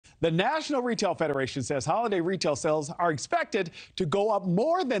The National Retail Federation says holiday retail sales are expected to go up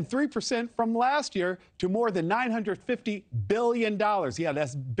more than 3% from last year to more than $950 billion. Yeah,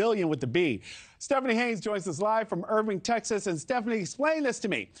 that's billion with the B. Stephanie Haynes joins us live from Irving, Texas. And Stephanie, explain this to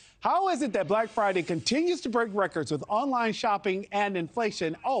me. How is it that Black Friday continues to break records with online shopping and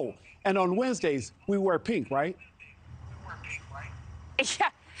inflation? Oh, and on Wednesdays, we wear pink, right? Yeah.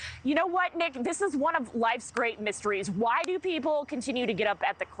 You know what, Nick? This is one of life's great mysteries. Why do people continue to get up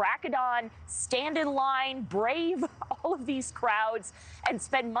at the crack of dawn, stand in line, brave all of these crowds, and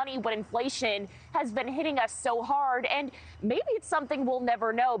spend money when inflation has been hitting us so hard? And maybe it's something we'll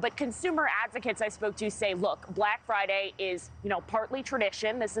never know, but consumer advocates I spoke to say, look, Black Friday is, partly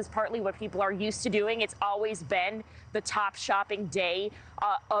tradition. This is partly what people are used to doing. It's always been the top shopping day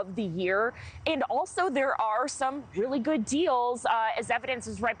of the year. And also there are some really good deals, as evidence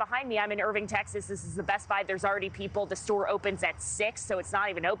is right behind me. I'm in Irving, Texas. This is the Best Buy. There's already people. The store opens at 6, so it's not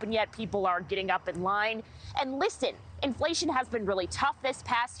even open yet. People are getting up in line. And listen, inflation has been really tough this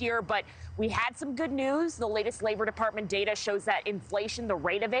past year, but we had some good news. The latest Labor Department data shows that inflation, the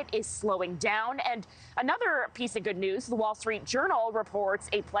rate of it, is slowing down. And another piece of good news, the Wall Street Journal reports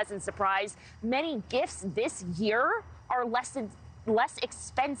a pleasant surprise. Many gifts this year are less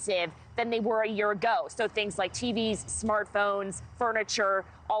expensive than they were a year ago. So things like TVs, smartphones, furniture,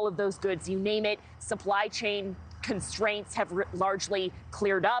 all of those goods, you name it. Supply chain constraints have largely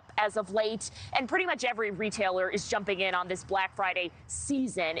cleared up as of late, and pretty much every retailer is jumping in on this Black Friday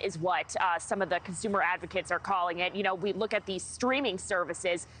season is what some of the consumer advocates are calling it. We look at these streaming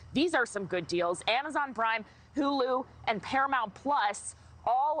services. These are some good deals. Amazon Prime, Hulu, and Paramount Plus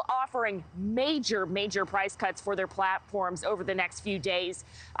all offering major price cuts for their platforms over the next few days.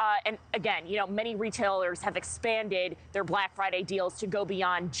 And again, many retailers have expanded their Black Friday deals to go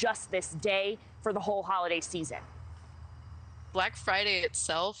beyond just this day for the whole holiday season. Black Friday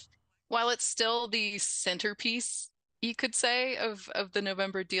itself, while it's still the centerpiece, you could say, of the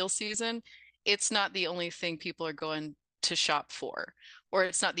November deal season, it's not the only thing people are going to shop for, or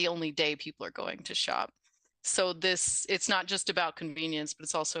it's not the only day people are going to shop. So it's not just about convenience, but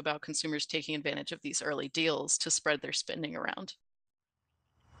it's also about consumers taking advantage of these early deals to spread their spending around.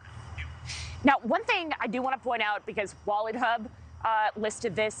 Now, one thing I do want to point out, because Wallet Hub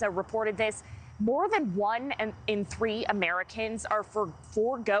listed this, reported this, more than 1 in 3 Americans are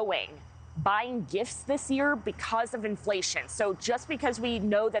foregoing buying gifts this year because of inflation. So just because we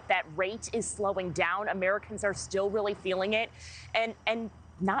know that rate is slowing down, Americans are still really feeling it and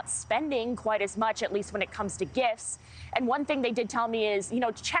not spending quite as much, at least when it comes to gifts. And one thing they did tell me is,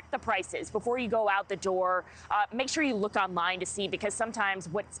 check the prices before you go out the door. Make sure you look online to see, because sometimes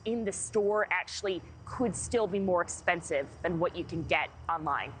what's in the store actually could still be more expensive than what you can get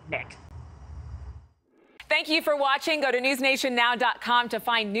online. Nick. Thank you for watching. Go to newsnationnow.com to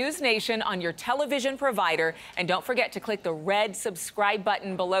find NewsNation on your television provider. And don't forget to click the red subscribe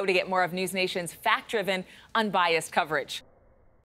button below to get more of NewsNation's fact-driven, unbiased coverage.